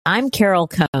I'm Carol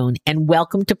Cohn, and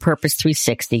welcome to Purpose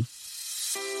 360,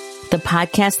 the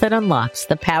podcast that unlocks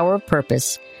the power of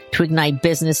purpose to ignite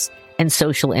business and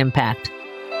social impact.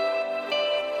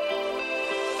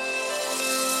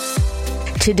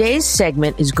 Today's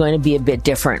segment is going to be a bit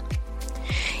different.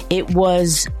 It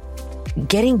was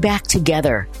getting back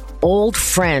together, old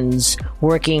friends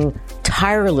working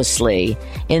tirelessly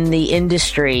in the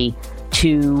industry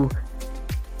to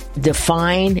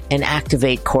define and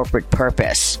activate corporate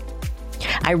purpose.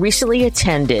 I recently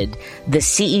attended the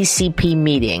CECP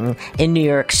meeting in New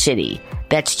York City.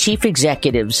 That's Chief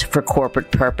Executives for Corporate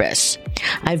Purpose.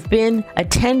 I've been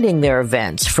attending their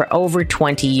events for over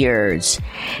 20 years,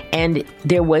 and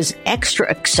there was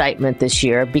extra excitement this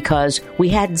year because we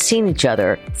hadn't seen each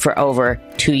other for over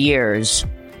 2 years.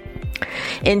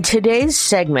 In today's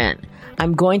segment,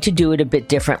 I'm going to do it a bit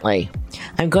differently.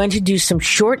 I'm going to do some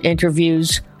short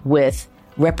interviews with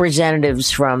representatives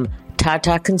from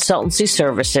Tata Consultancy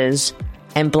Services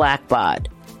and Blackbaud.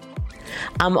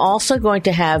 I'm also going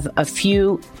to have a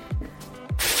few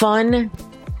fun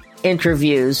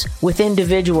interviews with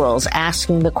individuals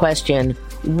asking the question,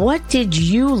 what did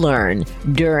you learn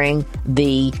during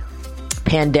the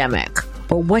pandemic?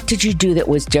 Or what did you do that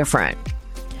was different?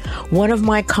 One of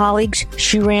my colleagues,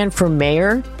 she ran for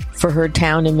mayor for her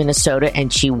town in Minnesota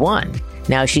and she won.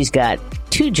 Now she's got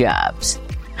 2 jobs.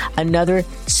 Another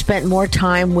spent more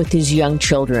time with his young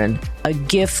children, a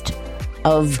gift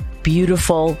of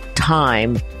beautiful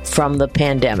time from the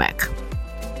pandemic.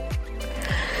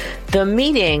 The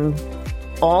meeting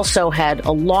also had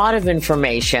a lot of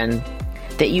information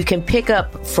that you can pick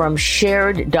up from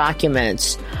shared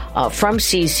documents from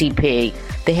CCP.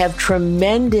 They have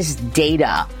tremendous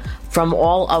data from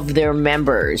all of their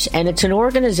members. And it's an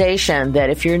organization that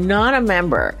if you're not a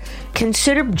member,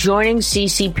 consider joining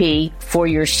CCP for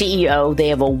your CEO. They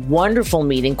have a wonderful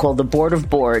meeting called the Board of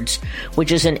Boards, which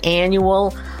is an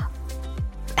annual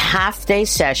half-day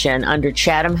session under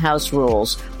Chatham House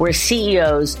rules where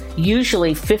CEOs,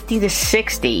 usually 50 to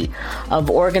 60 of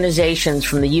organizations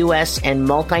from the U.S. and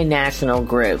multinational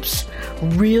groups,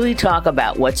 really talk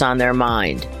about what's on their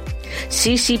mind.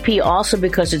 CCP also,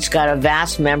 because it's got a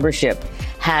vast membership,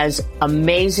 has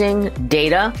amazing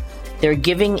data. Their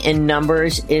giving in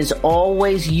numbers is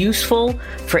always useful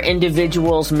for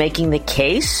individuals making the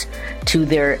case to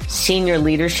their senior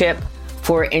leadership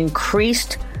for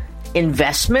increased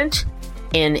investment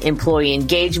in employee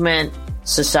engagement,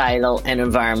 societal and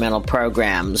environmental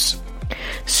programs.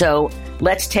 So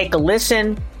let's take a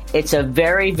listen. It's a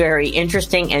very, very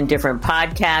interesting and different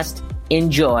podcast.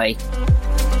 Enjoy.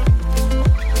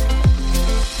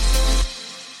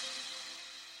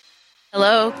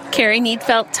 Hello, Carrie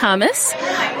Needfelt Thomas.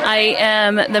 I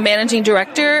am the managing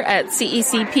director at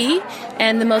CECP,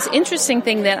 and the most interesting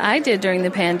thing that I did during the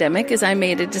pandemic is I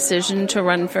made a decision to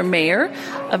run for mayor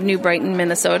of New Brighton,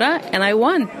 Minnesota, and I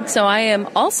won. So I am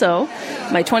also,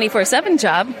 my 24/7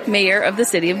 job, mayor of the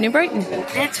city of New Brighton.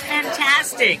 That's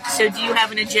fantastic. So do you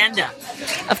have an agenda?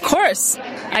 Of course,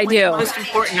 I do. What's most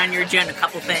important on your agenda? A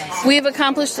couple things. We have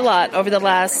accomplished a lot over the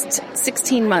last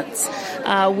 16 months.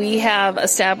 We have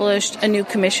established a new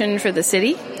commission for the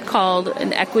city called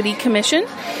an Equity Commission,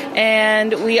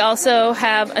 and we also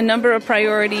have a number of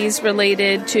priorities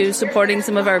related to supporting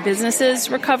some of our businesses'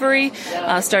 recovery,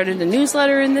 started a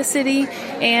newsletter in the city,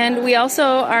 and we also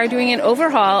are doing an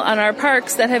overhaul on our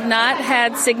parks that have not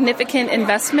had significant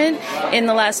investment in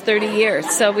the last 30 years.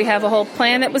 So we have a whole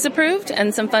plan that was approved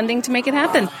and some funding to make it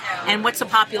happen. And what's the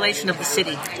population of the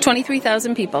city?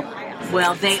 23,000 people.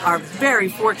 Well, they are very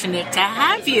fortunate to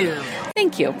have you.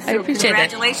 Thank you. I appreciate it.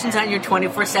 Congratulations on your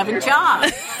 24/7 job.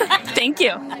 Thank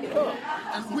you.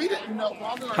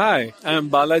 Hi, I'm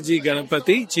Balaji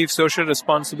Ganapati, Chief Social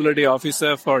Responsibility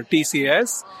Officer for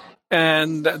TCS.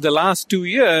 And the last 2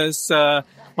 years,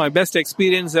 my best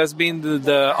experience has been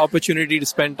the opportunity to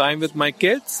spend time with my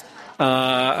kids.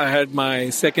 I had my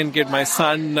second kid, my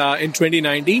son, in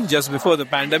 2019, just before the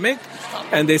pandemic.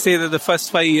 And they say that the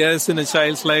first 5 years in a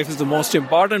child's life is the most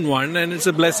important one. And it's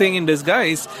a blessing in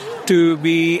disguise to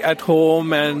be at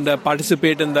home and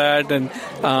participate in that and,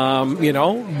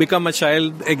 become a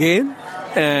child again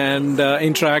and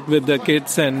interact with the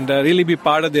kids and really be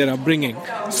part of their upbringing.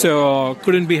 So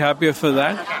couldn't be happier for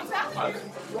that.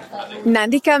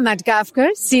 Nandika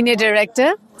Matgavkar, Senior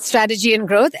Director, Strategy and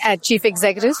Growth at Chief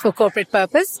Executives for Corporate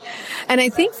Purpose. And I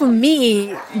think for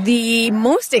me, the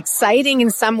most exciting in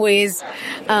some ways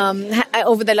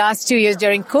over the last 2 years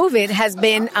during COVID has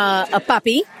been a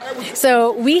puppy.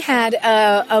 So we had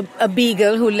a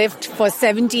beagle who lived for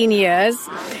 17 years,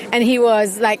 and he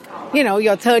was like,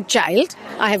 your third child.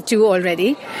 I have 2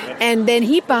 already. And then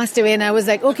he passed away and I was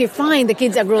like, okay, fine, the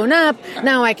kids are grown up.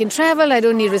 Now I can travel. I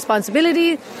don't need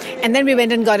responsibility. And then we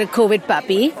went and got a COVID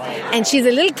puppy. And she's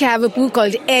a little Cavapoo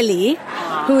called Ellie,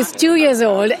 who's 2 years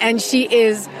old, and she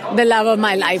is the love of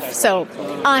my life. So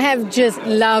I have just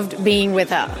loved being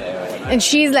with her. And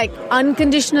she's like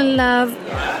unconditional love.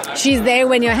 She's there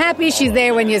when you're happy. She's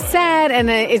there when you're sad. And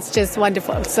it's just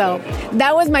wonderful. So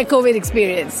that was my COVID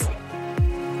experience.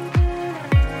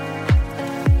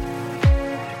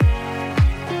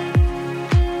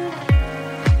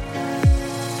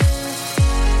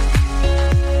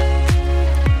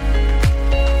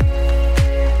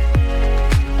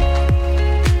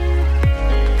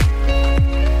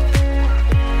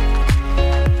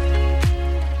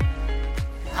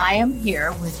 I am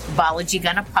here with Balaji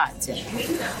Ganapathy.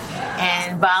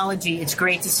 And Balaji, it's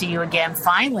great to see you again.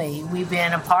 Finally, we've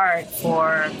been apart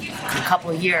for a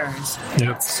couple of years.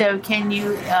 Yep. So can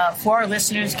you, for our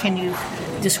listeners, can you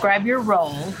describe your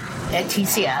role at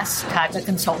TCS, Tata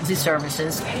Consultancy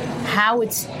Services, how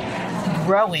it's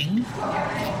growing?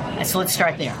 And so let's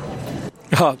start there.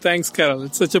 Oh, thanks, Carol.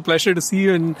 It's such a pleasure to see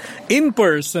you in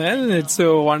person. It's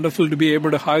so wonderful to be able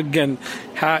to hug and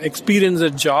experience the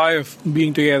joy of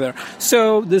being together.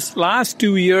 So this last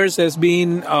 2 years has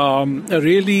been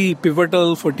really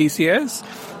pivotal for TCS.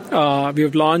 We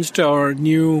have launched our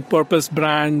new purpose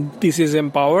brand, TCS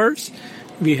Empowers.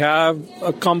 We have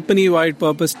a company-wide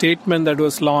purpose statement that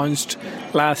was launched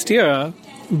last year,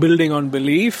 Building on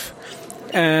Belief.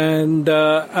 And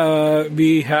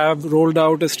we have rolled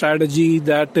out a strategy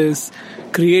that is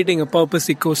creating a purpose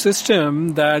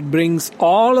ecosystem that brings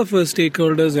all of our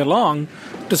stakeholders along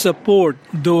to support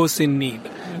those in need.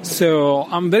 So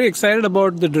I'm very excited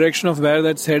about the direction of where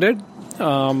that's headed.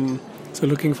 So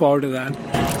looking forward to that.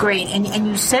 Great. And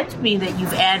you said to me that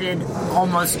you've added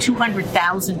almost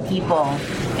 200,000 people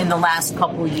in the last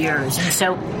couple of years. And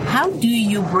so how do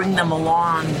you bring them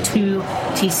along to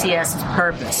TCS's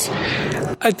purpose?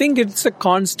 I think it's a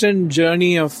constant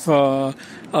journey of love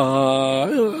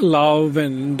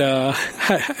and I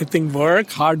think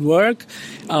hard work.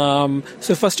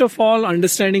 So first of all,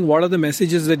 understanding what are the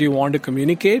messages that you want to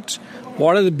communicate.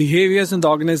 What are the behaviors in the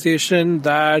organization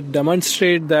that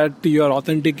demonstrate that you are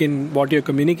authentic in what you're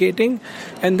communicating?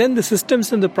 And then the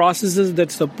systems and the processes that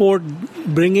support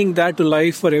bringing that to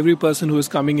life for every person who is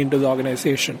coming into the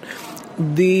organization.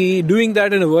 Doing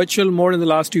that in a virtual mode in the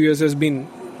last 2 years has been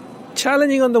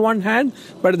challenging on the one hand,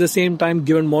 but at the same time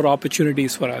given more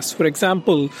opportunities for us. For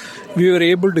example, we were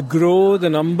able to grow the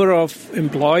number of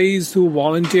employees who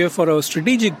volunteer for our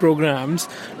strategic programs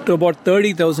to about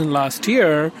 30,000 last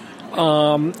year,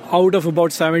 out of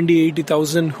about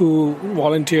 80,000 who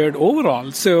volunteered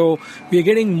overall. So we are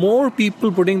getting more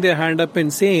people putting their hand up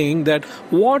and saying that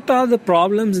what are the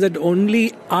problems that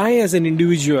only I as an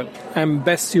individual am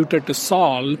best suited to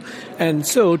solve. And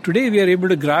so today we are able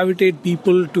to gravitate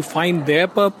people to find their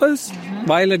purpose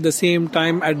while at the same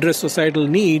time address societal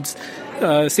needs.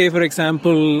 Say, for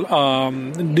example,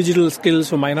 digital skills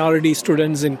for minority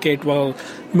students in K-12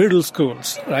 middle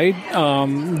schools, right?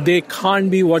 They can't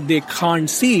be what they can't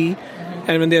see.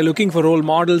 And when they're looking for role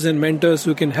models and mentors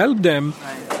who can help them,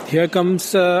 here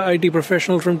comes IT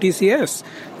professional from TCS,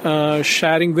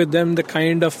 sharing with them the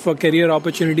kind of career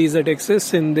opportunities that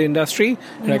exist in the industry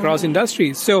and across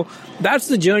industries. So that's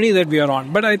the journey that we are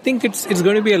on. But I think it's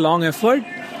going to be a long effort,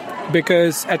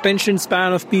 because attention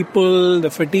span of people, the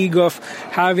fatigue of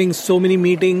having so many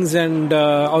meetings and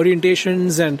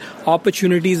orientations and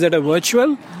opportunities that are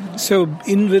virtual. So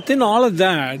within all of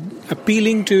that,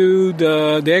 appealing to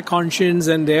their conscience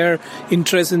and their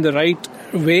interest in the right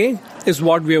way is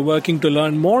what we are working to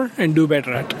learn more and do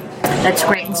better at. That's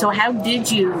great. And so how did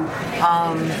you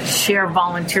share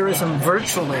volunteerism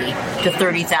virtually to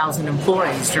 30,000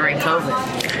 employees during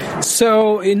COVID?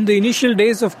 So in the initial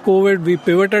days of COVID, we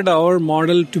pivoted our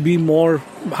model to be more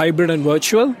hybrid and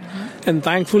virtual. And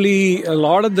thankfully, a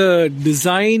lot of the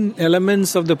design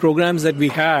elements of the programs that we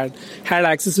had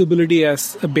accessibility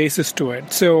as a basis to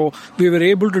it. So we were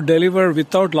able to deliver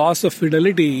without loss of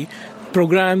fidelity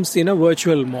programs in a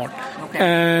virtual mode. Okay.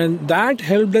 And that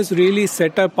helped us really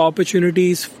set up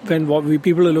opportunities when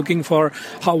people are looking for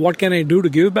what can I do to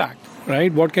give back,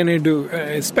 right? What can I do?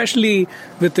 Especially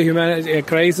with the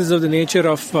crisis of the nature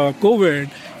of COVID,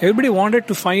 everybody wanted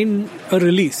to find a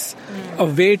release, a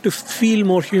way to feel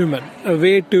more human, a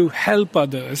way to help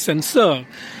others and serve.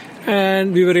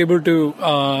 And we were able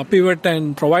to pivot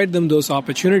and provide them those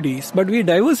opportunities. But we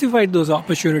diversified those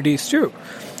opportunities too,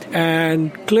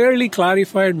 and clearly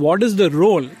clarified what is the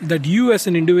role that you as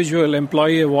an individual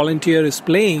employee or volunteer is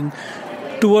playing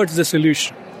towards the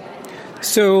solution.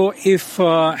 So if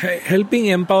helping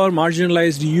empower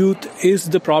marginalized youth is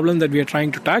the problem that we are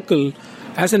trying to tackle,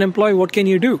 as an employee, what can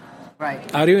you do?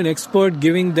 Right. Are you an expert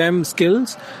giving them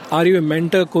skills? Are you a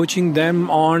mentor coaching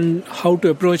them on how to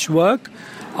approach work?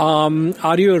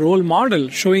 Are you a role model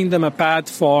showing them a path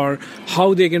for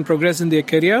how they can progress in their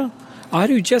career? Are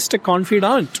you just a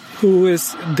confidant who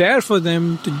is there for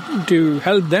them to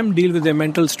help them deal with their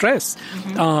mental stress?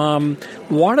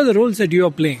 What are the roles that you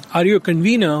are playing? Are you a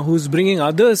convener who's bringing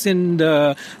others in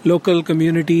the local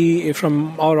community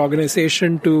from our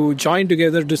organization to join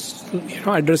together to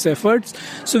address efforts?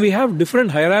 So we have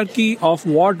different hierarchy of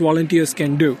what volunteers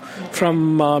can do,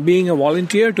 from being a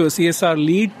volunteer to a CSR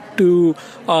lead to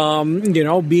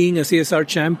being a CSR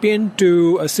champion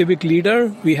to a civic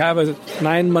leader. We have a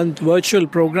 9-month virtual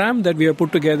program that we have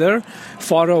put together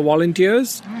for our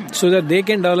volunteers so that they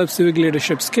can develop civic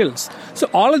leadership skills. So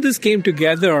all of this came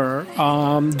together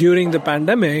during the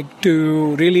pandemic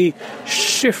to really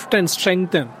shift and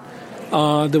strengthen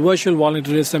the virtual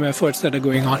volunteerism efforts that are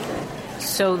going on.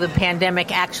 So the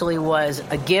pandemic actually was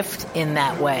a gift in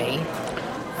that way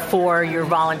for your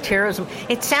volunteerism.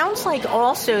 It sounds like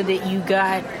also that you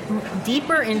got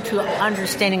deeper into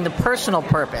understanding the personal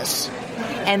purpose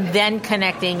and then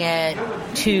connecting it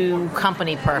to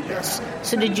company purpose.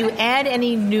 So did you add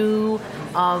any new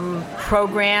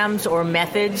programs or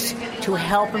methods to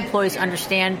help employees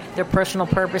understand their personal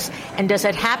purpose? And does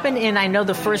it happen in, I know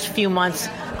the first few months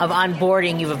of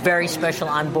onboarding, you have a very special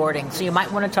onboarding. So you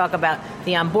might want to talk about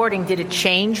the onboarding. Did it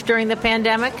change during the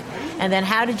pandemic? And then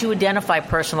how did you identify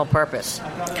personal purpose?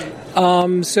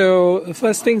 So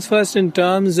first things first, in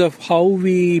terms of how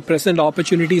we present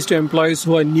opportunities to employees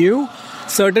who are new,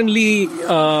 certainly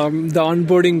the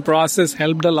onboarding process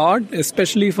helped a lot,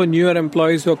 especially for newer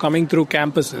employees who are coming through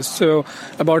campuses. So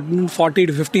about 40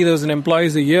 to 50,000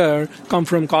 employees a year come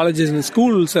from colleges and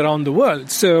schools around the world.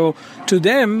 So to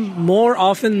them, more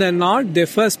often than not, their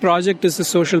first project is a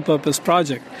social purpose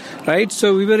project, right?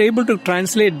 So we were able to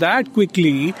translate that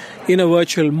quickly in a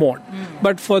virtual mode.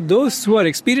 But for those who are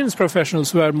experienced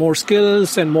professionals, who have more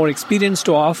skills and more experience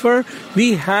to offer,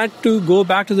 we had to go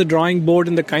back to the drawing board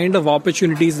in the kind of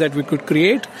opportunities that we could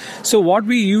create. So what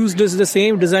we used is the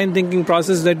same design thinking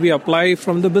process that we apply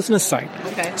from the business side.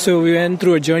 Okay. So we went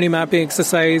through a journey mapping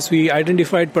exercise. We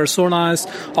identified personas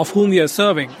of whom we are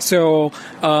serving. So,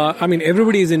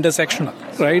 everybody is intersectional,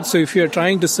 right? So if you're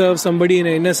trying to serve somebody in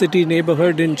an inner city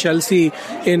neighborhood in Chelsea,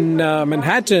 in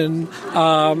Manhattan,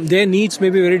 their needs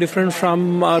may be very different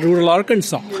from rural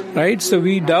Arkansas, right? So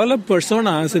we developed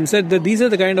personas and said that these are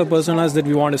the kind of personas that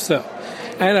we want to serve,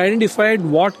 and identified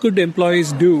what could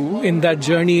employees do in that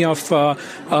journey of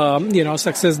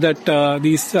success that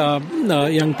these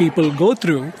young people go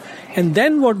through. And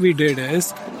then what we did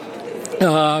is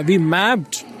we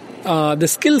mapped the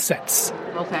skill sets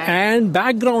and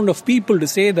background of people to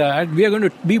say that we are going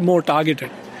to be more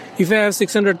targeted. If I have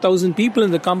 600,000 people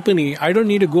in the company, I don't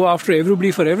need to go after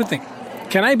everybody for everything.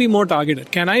 Can I be more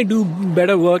targeted? Can I do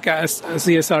better work as a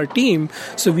CSR team?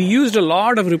 So we used a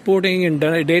lot of reporting and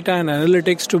data and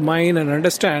analytics to mine and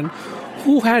understand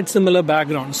who had similar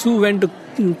backgrounds, who went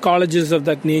to colleges of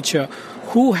that nature,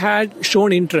 who had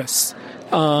shown interests.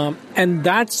 And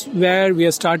that's where we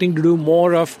are starting to do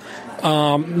more of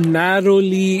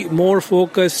narrowly, more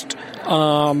focused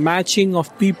matching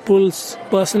of people's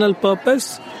personal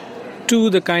purpose to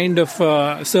the kind of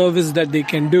service that they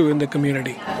can do in the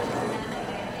community.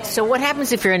 So what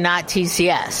happens if you're not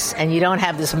TCS and you don't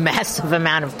have this massive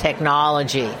amount of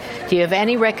technology? Do you have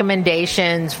any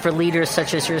recommendations for leaders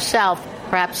such as yourself,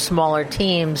 perhaps smaller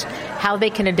teams, how they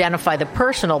can identify the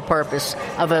personal purpose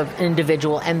of an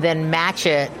individual and then match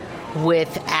it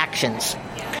with actions?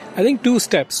 I think 2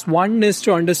 steps. One is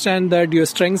to understand that your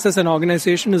strengths as an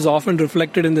organization is often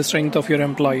reflected in the strength of your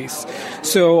employees.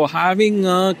 So having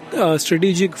a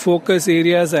strategic focus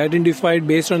areas identified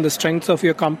based on the strengths of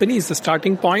your company is the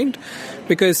starting point,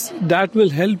 because that will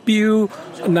help you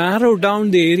narrow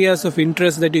down the areas of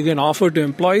interest that you can offer to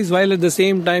employees while at the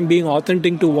same time being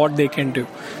authentic to what they can do.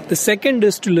 The second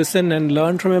is to listen and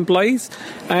learn from employees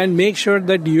and make sure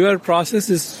that your process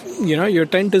is, your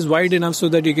tent is wide enough so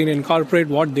that you can incorporate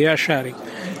what they are sharing.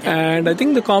 And I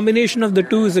think the combination of the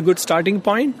two is a good starting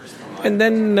point. And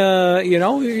then,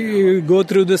 you go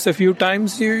through this a few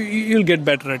times, you'll get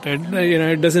better at it.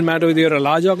 It doesn't matter whether you're a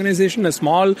large organization, a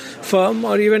small firm,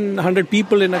 or even 100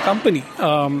 people in a company.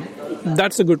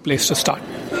 That's a good place to start.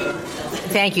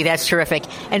 Thank you. That's terrific.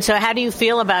 And so how do you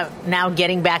feel about now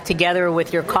getting back together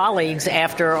with your colleagues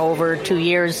after over 2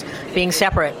 years being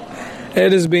separate?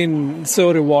 It has been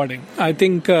so rewarding. I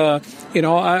think, I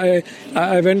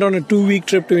went on a 2-week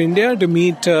trip to India to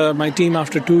meet my team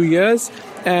after 2 years.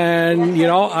 And,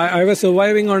 I was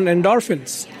surviving on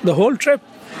endorphins the whole trip.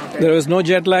 There was no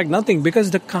jet lag, nothing,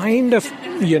 because the kind of,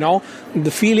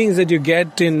 the feelings that you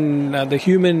get in the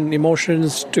human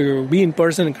emotions to be in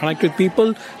person and connect with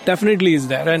people definitely is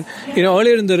there. And,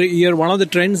 earlier in the year, one of the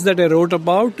trends that I wrote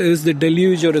about is the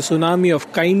deluge or a tsunami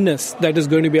of kindness that is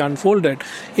going to be unfolded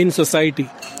in society.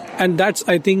 And that's,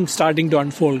 I think, starting to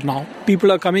unfold now.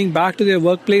 People are coming back to their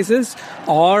workplaces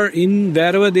or in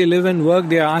wherever they live and work.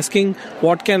 They are asking,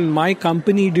 what can my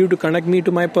company do to connect me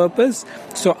to my purpose?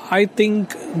 So I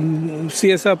think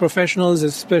CSR professionals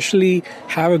especially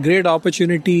have a great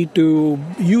opportunity to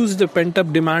use the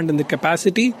pent-up demand and the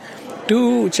capacity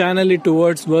to channel it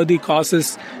towards worthy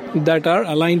causes that are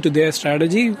aligned to their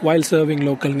strategy while serving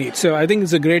local needs. So I think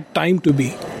it's a great time to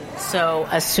be. So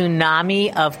a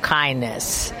tsunami of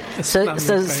kindness. So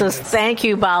thank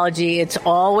you, Balaji. It's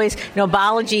always,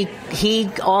 Balaji, he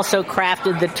also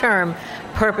crafted the term,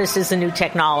 purpose is the new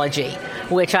technology,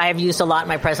 which I have used a lot in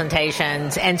my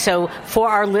presentations. And so for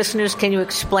our listeners, can you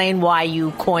explain why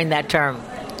you coined that term?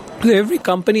 Every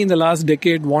company in the last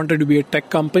decade wanted to be a tech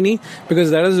company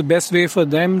because that is the best way for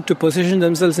them to position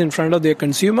themselves in front of their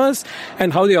consumers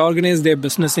and how they organize their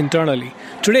business internally.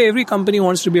 Today, every company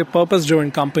wants to be a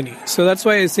purpose-driven company. So that's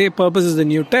why I say purpose is the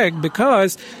new tech,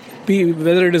 because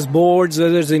whether it is boards,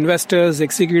 whether it's investors,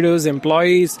 executives,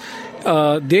 employees,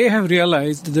 they have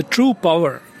realized the true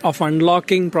power of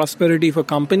unlocking prosperity for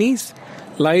companies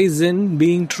lies in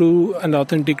being true and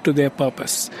authentic to their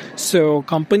purpose. So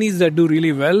companies that do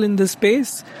really well in this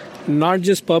space, not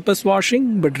just purpose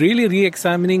washing, but really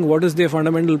re-examining what is their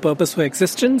fundamental purpose for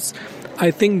existence,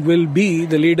 I think will be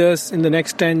the leaders in the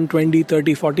next 10, 20,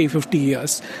 30, 40, 50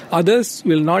 years. Others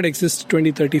will not exist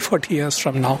 20, 30, 40 years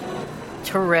from now.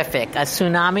 Terrific. A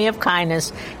tsunami of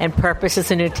kindness and purpose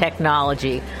is a new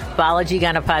technology. Balaji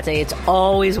Ganapathy, it's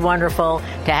always wonderful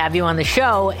to have you on the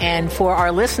show. And for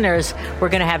our listeners, we're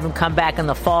going to have him come back in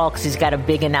the fall because he's got a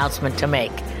big announcement to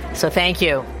make. So thank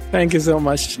you. Thank you so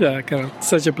much, Carol.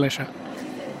 Such a pleasure.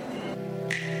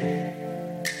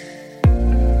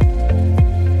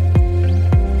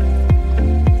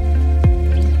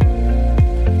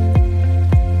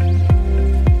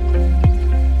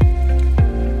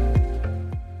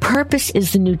 Purpose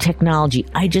is the new technology.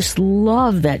 I just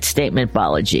love that statement,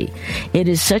 Balaji. It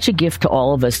is such a gift to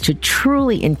all of us to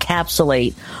truly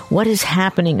encapsulate what is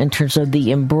happening in terms of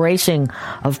the embracing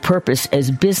of purpose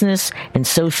as business and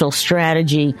social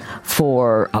strategy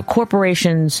for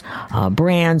corporations,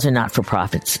 brands, and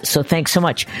not-for-profits. So thanks so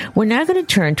much. We're now going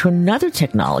to turn to another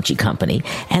technology company,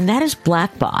 and that is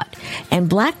Blackbaud. And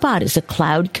Blackbaud is a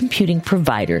cloud computing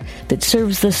provider that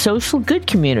serves the social good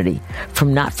community,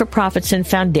 from not-for-profits and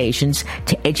foundations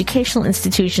to educational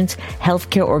institutions,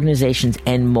 healthcare organizations,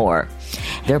 and more.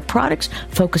 Their products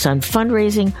focus on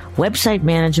fundraising, website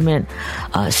management,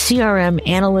 CRM,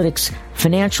 analytics,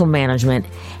 financial management.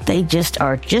 They just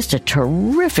are a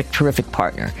terrific, terrific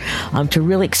partner to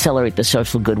really accelerate the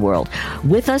social good world.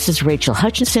 With us is Rachel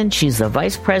Hutchinson. She's the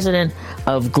Vice President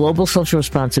of Global Social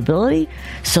Responsibility.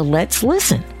 So let's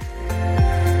listen.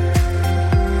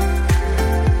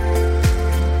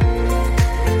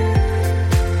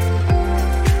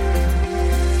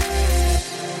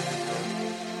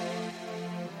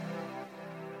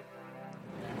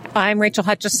 I'm Rachel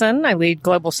Hutchison. I lead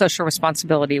Global Social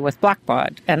Responsibility with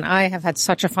Blackbaud, and I have had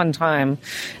such a fun time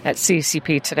at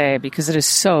CCP today because it is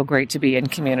so great to be in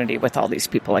community with all these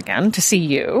people again, to see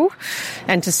you,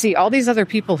 and to see all these other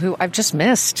people who I've just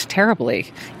missed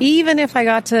terribly. Even if I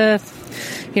got to,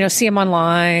 see them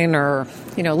online or,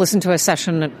 listen to a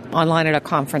session online at a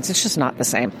conference, it's just not the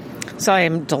same. So I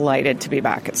am delighted to be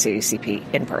back at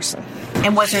CCP in person.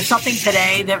 And was there something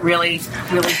today that really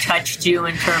touched you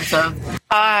in terms of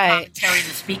commentary and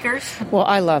the speakers? Well,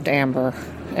 I loved Amber.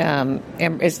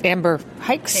 Is Amber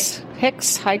Hicks?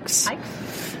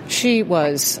 She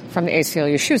was from the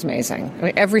ACLU. She was amazing. I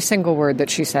mean, every single word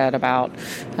that she said about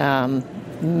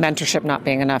mentorship not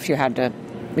being enough,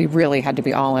 we really had to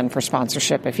be all in for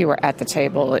sponsorship. If you were at the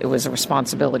table, it was a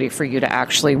responsibility for you to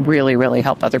actually really, really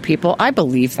help other people. I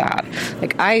believe that.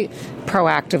 I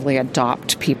proactively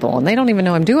adopt people, and they don't even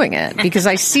know I'm doing it because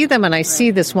I see them and I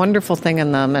see this wonderful thing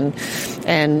in them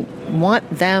and want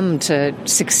them to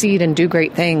succeed and do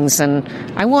great things. And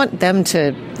I want them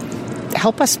to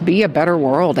help us be a better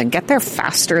world and get there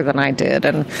faster than I did.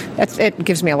 And it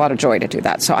gives me a lot of joy to do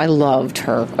that. So I loved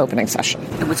her opening session.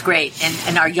 It was great.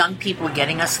 And are young people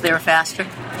getting us there faster?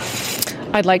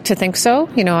 I'd like to think so.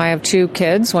 I have 2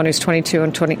 kids, one who's 22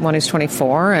 and one who's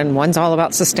 24, and one's all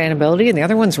about sustainability, and the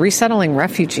other one's resettling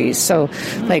refugees. So,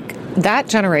 that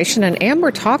generation, and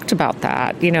Amber talked about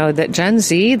that, that Gen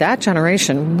Z, that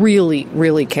generation really,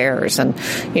 really cares. And,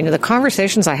 the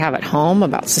conversations I have at home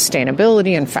about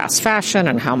sustainability and fast fashion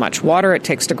and how much water it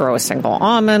takes to grow a single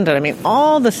almond, and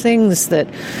all the things that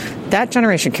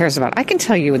generation cares about. I can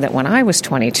tell you that when I was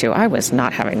 22, I was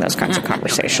not having those kinds of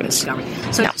conversations.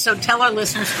 So tell our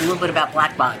listeners a little bit about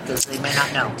Blackbaud, because they may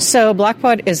not know. So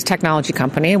Blackbaud is a technology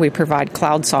company. We provide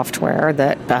cloud software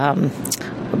that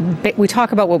we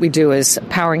talk about what we do is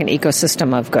powering an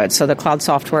ecosystem of good. So the cloud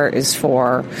software is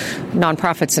for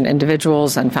nonprofits and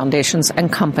individuals and foundations and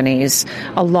companies.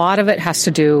 A lot of it has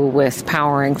to do with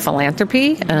powering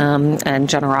philanthropy and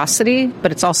generosity,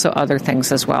 but it's also other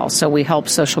things as well. So we help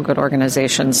social good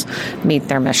organizations meet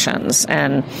their missions.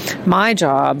 And my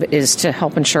job is to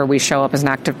help ensure we show up as an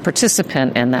active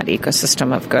participant in that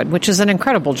ecosystem of good, which is an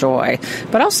incredible joy,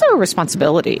 but also a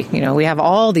responsibility. We have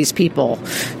all these people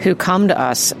who come to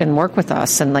us and work with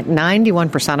us, and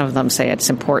 91% of them say it's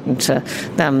important to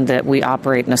them that we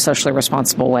operate in a socially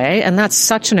responsible way, and that's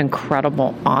such an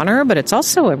incredible honor, but it's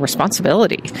also a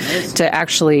responsibility to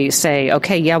actually say,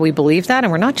 okay, yeah, we believe that,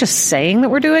 and we're not just saying that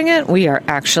we're doing it, we are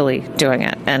actually doing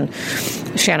it. And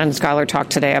Shannon Schuyler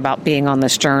talked today about being on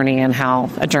this journey and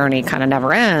how a journey kind of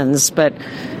never ends, but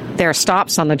there are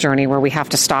stops on the journey where we have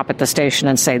to stop at the station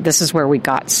and say, this is where we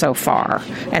got so far,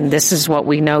 and this is what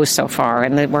we know so far,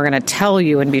 and that we're going to tell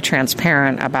you and be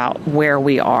transparent about where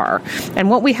we are and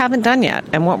what we haven't done yet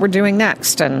and what we're doing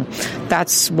next. And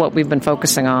that's what we've been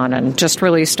focusing on, and just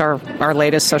released our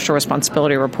latest social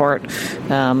responsibility report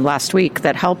last week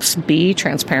that helps be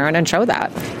transparent and show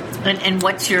that. And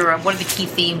what are the key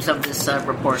themes of this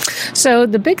report? So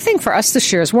the big thing for us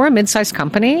this year is we're a mid-sized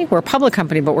company. We're a public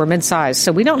company, but we're mid-sized.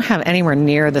 So we don't have anywhere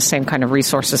near the same kind of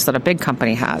resources that a big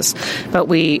company has. But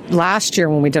last year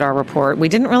when we did our report, we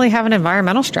didn't really have an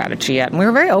environmental strategy yet. And we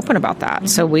were very open about that. Mm-hmm.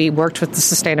 So we worked with the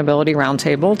Sustainability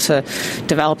Roundtable to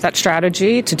develop that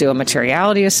strategy, to do a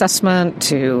materiality assessment,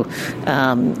 to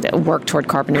work toward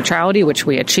carbon neutrality, which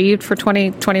we achieved for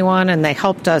 2021. And they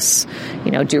helped us,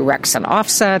 do RECs and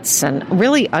offsets, and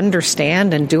really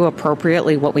understand and do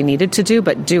appropriately what we needed to do,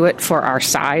 but do it for our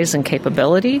size and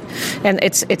capability. And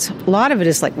it's a lot of it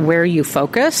is where you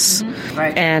focus, mm-hmm.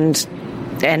 Right.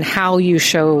 and how you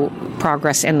show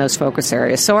progress in those focus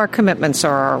areas. So our commitments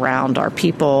are around our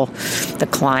people, the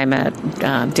climate,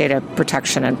 data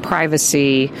protection and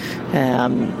privacy,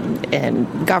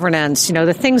 and governance,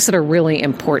 the things that are really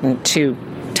important to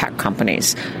tech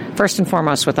companies. First and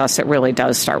foremost with us, it really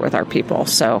does start with our people.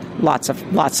 So lots of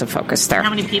focus there. How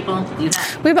many people do you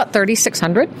have? We have about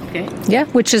 3,600. Okay. Yeah,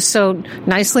 which is so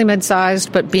nicely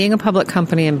mid-sized, but being a public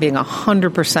company and being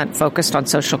 100% focused on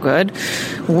social good,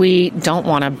 we don't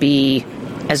want to be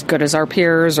as good as our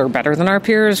peers or better than our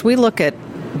peers. We look at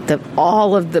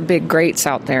all of the big greats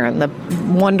out there and the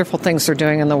wonderful things they're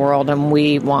doing in the world, and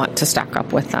we want to stack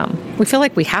up with them. We feel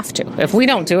like we have to. If we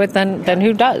don't do it, then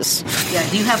who does? Yeah.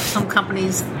 Do you have some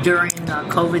companies during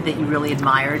COVID that you really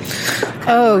admired?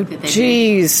 Oh,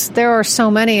 geez. There are so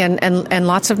many, and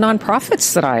lots of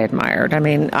nonprofits that I admired.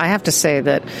 I have to say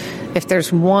that if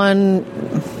there's one...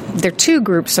 There are 2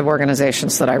 groups of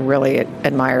organizations that I really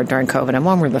admired during COVID, and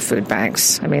one were the food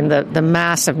banks. The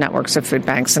massive networks of food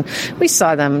banks, and we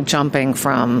saw them jumping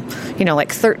from,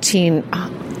 13,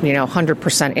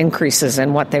 100% increases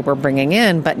in what they were bringing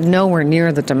in, but nowhere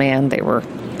near the demand they were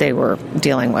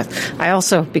dealing with. I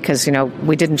also, because,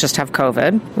 we didn't just have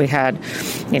COVID, we had,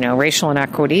 racial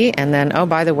inequity, and then, oh,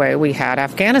 by the way, we had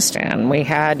Afghanistan,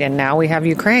 and now we have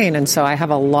Ukraine, and so I have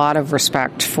a lot of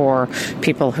respect for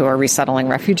people who are resettling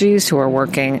refugees, who are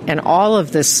working, and all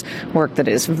of this work that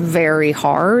is very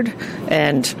hard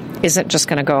and isn't just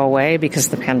going to go away because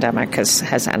the pandemic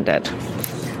has ended.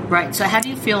 Right. So how do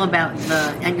you feel about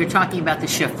and you're talking about the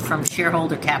shift from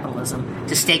shareholder capitalism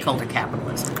to stakeholder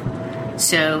capitalism.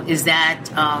 So is that,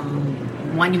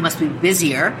 one, you must be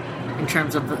busier in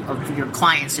terms of your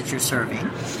clients that you're serving.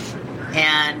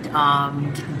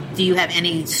 And do you have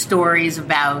any stories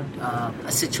about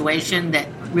a situation that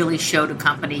really showed a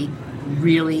company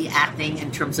really acting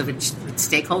in terms of its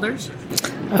stakeholders?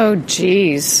 Oh,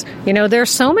 geez. There are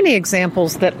so many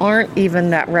examples that aren't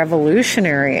even that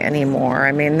revolutionary anymore.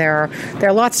 There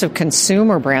are lots of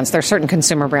consumer brands. There are certain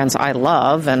consumer brands I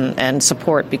love and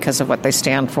support because of what they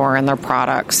stand for and their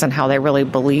products and how they really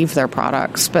believe their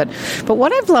products. But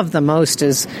what I've loved the most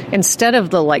is instead of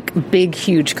the big,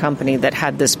 huge company that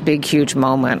had this big, huge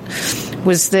moment,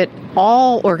 was that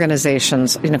all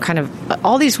organizations, kind of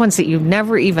all these ones that you've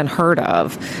never even heard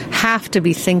of, have to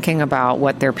be thinking about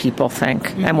what their people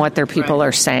think and what their people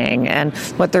are saying and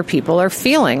what their people are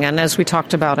feeling. And as we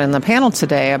talked about in the panel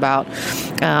today about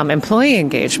employee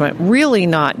engagement, really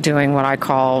not doing what I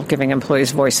call giving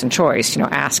employees voice and choice,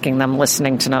 asking them,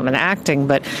 listening to them, and acting,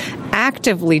 but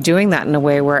actively doing that in a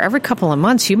way where every couple of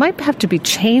months you might have to be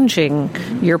changing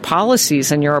your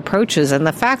policies and your approaches. And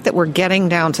the fact that we're getting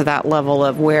down to that level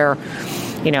of where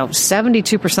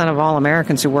 72% of all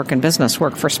Americans who work in business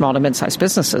work for small to mid-sized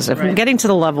businesses. If we're getting to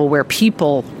the level where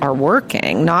people are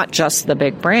working, not just the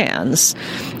big brands,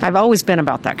 I've always been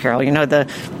about that, Carol.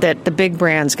 That the big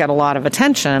brands get a lot of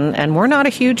attention, and we're not a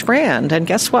huge brand. And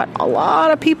guess what? A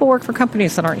lot of people work for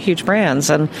companies that aren't huge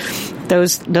brands, and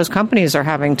those companies are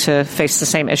having to face the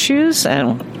same issues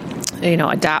and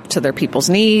adapt to their people's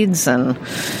needs. And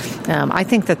I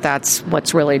think that's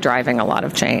what's really driving a lot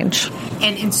of change.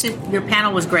 And your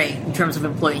panel was great in terms of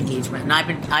employee engagement. And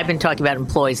I've been talking about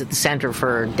employees at the center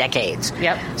for decades.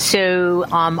 Yep. So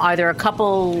are there a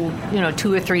couple,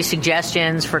 2 or 3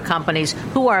 suggestions for companies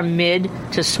who are mid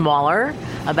to smaller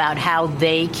about how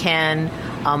they can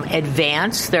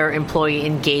advance their employee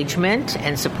engagement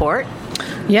and support?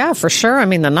 Yeah, for sure. I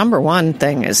mean, the number one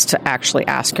thing is to actually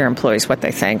ask your employees what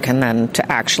they think and then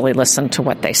to actually listen to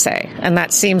what they say. And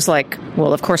that seems like,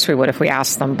 well, of course we would if we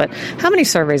asked them, but how many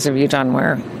surveys have you done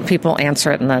where people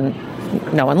answer it and then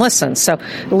no one listens? So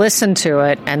listen to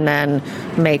it and then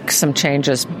make some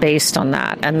changes based on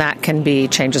that. And that can be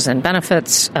changes in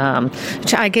benefits.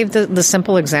 I gave the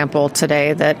simple example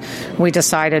today that we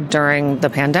decided during the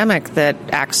pandemic that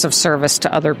acts of service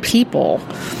to other people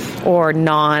or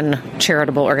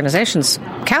non-charitable organizations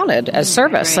counted as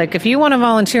service. Right. Like if you want to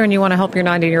volunteer and you want to help your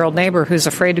 90-year-old neighbor who's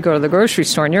afraid to go to the grocery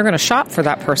store and you're going to shop for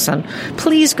that person,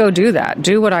 please go do that.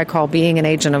 Do what I call being an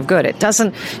agent of good.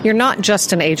 You're not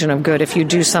just an agent of good if you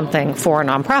do something for a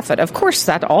nonprofit. Of course,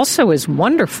 that also is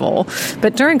wonderful.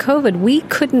 But during COVID, we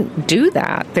couldn't do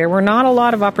that. There were not a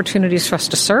lot of opportunities for us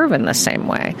to serve in the same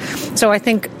way. So I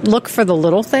think look for the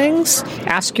little things.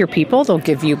 Ask your people. They'll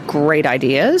give you great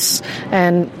ideas.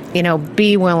 And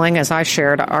be willing, as I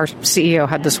shared, our CEO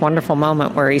had this wonderful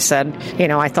moment where he said,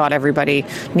 I thought everybody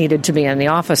needed to be in the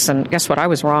office, and guess what? I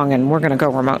was wrong, and we're going to go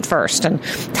remote first. And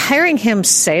hearing him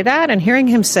say that and hearing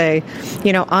him say,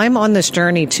 I'm on this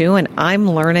journey too, and I'm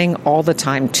learning all the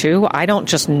time too. I don't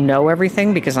just know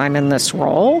everything because I'm in this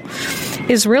role,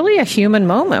 is really a human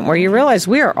moment where you realize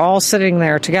we are all sitting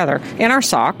there together in our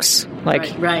socks,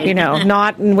 right.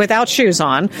 Not without shoes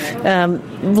on,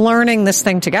 learning this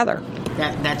thing together.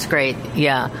 That's great.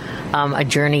 Yeah. A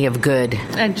journey of good.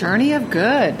 A journey of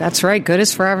good. That's right. Good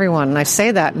is for everyone. And I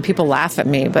say that and people laugh at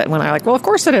me. But when I'm like, well, of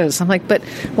course it is. I'm like, but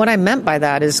what I meant by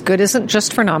that is good isn't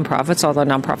just for nonprofits, although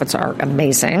nonprofits are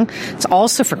amazing. It's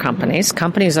also for companies.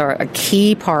 Companies are a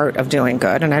key part of doing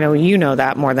good. And I know you know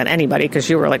that more than anybody because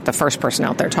you were like the first person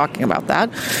out there talking about that.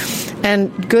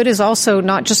 And good is also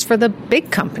not just for the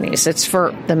big companies. It's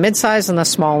for the mid-size and the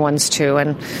small ones too.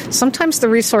 And sometimes the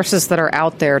resources that are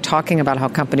out there talking about how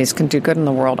companies can do good in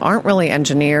the world aren't really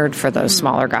engineered for those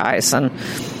smaller guys. And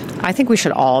I think we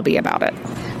should all be about it.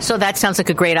 So that sounds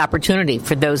like a great opportunity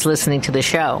for those listening to the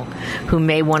show who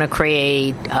may want to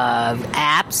create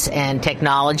apps and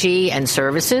technology and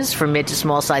services for mid to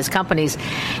small size companies.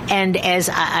 And as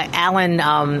Alan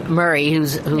Murray,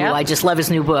 who yep. I just love his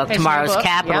new book, Tomorrow's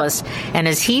Capitalist, yep. and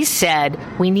as he said,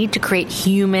 we need to create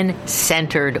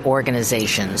human-centered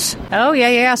organizations. Oh,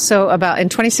 yeah. So in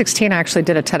 2016, I actually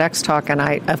did a TEDx talk, and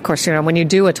of course, when you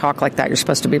do a talk like that, you're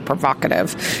supposed to be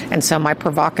provocative. And so my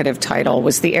provocative title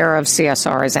was The Era of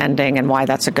CSR is Ending and Why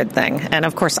That's a Good Thing. And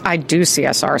of course, I do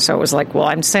CSR, so it was like, well,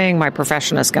 I'm saying my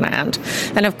profession is going to end.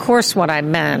 And of course, what I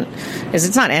meant is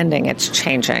it's not ending, it's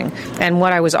changing. And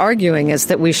what I was arguing is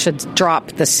that we should drop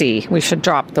the C. We should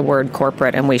drop the word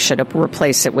corporate and we should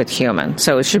replace it with human.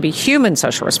 So it should be human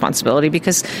social responsibility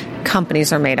because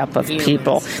companies are made up of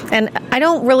people. And I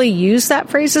don't really use that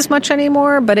phrase as much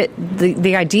anymore, but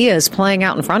the idea is playing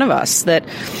out in front of us that,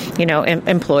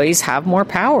 employees have more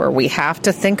power. We have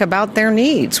to think about their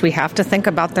needs. We have to think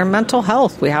about their mental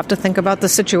health. We have to think about the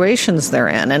situations they're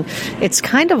in. And it's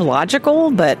kind of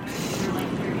logical, but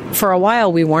for a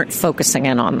while we weren't focusing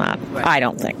in on that, right. I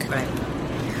don't think. Right.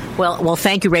 Well,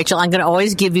 thank you, Rachel. I'm going to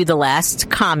always give you the last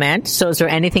comment. So is there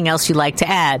anything else you'd like to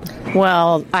add?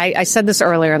 Well, I said this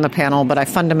earlier in the panel, but I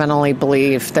fundamentally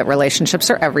believe that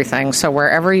relationships are everything. So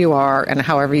wherever you are and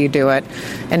however you do it,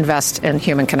 invest in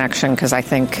human connection because I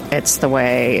think it's the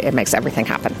way it makes everything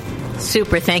happen.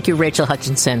 Super. Thank you, Rachel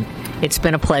Hutchinson. It's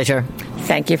been a pleasure.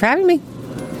 Thank you for having me.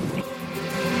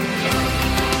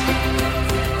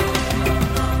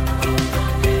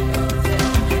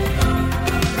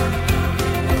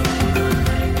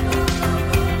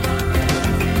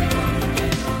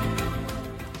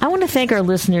 to thank our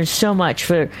listeners so much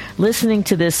for listening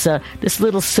to this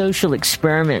little social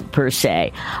experiment, per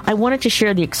se. I wanted to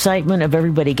share the excitement of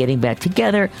everybody getting back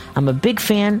together. I'm a big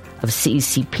fan of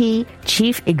CECP,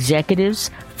 Chief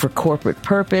Executives for Corporate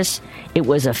Purpose. It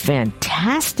was a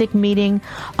fantastic meeting.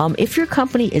 If your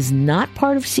company is not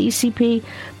part of CECP,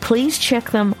 please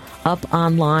check them up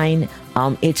online.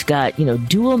 It's got,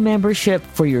 dual membership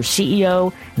for your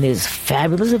CEO. And this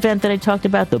fabulous event that I talked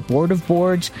about, the Board of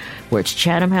Boards, where it's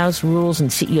Chatham House rules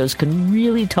and CEOs can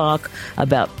really talk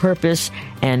about purpose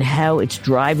and how it's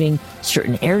driving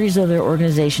certain areas of their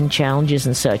organization, challenges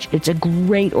and such. It's a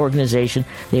great organization.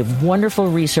 They have wonderful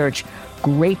research,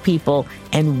 great people,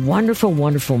 and wonderful,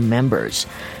 wonderful members.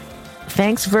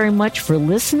 Thanks very much for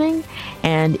listening.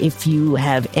 And if you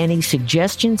have any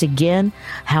suggestions, again,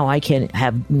 how I can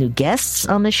have new guests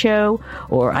on the show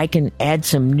or I can add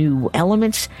some new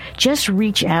elements, just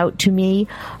reach out to me.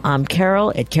 I'm Carol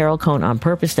at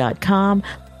carolcohnonpurpose.com.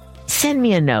 Send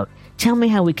me a note. Tell me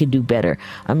how we could do better.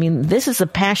 I mean, this is a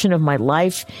passion of my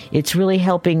life. It's really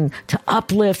helping to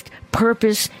uplift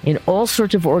purpose in all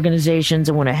sorts of organizations.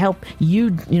 I want to help you,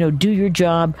 do your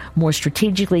job more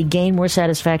strategically, gain more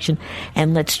satisfaction,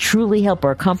 and let's truly help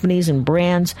our companies and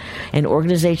brands and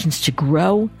organizations to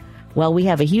grow while we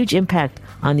have a huge impact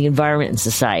on the environment and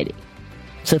society.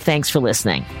 So thanks for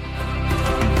listening.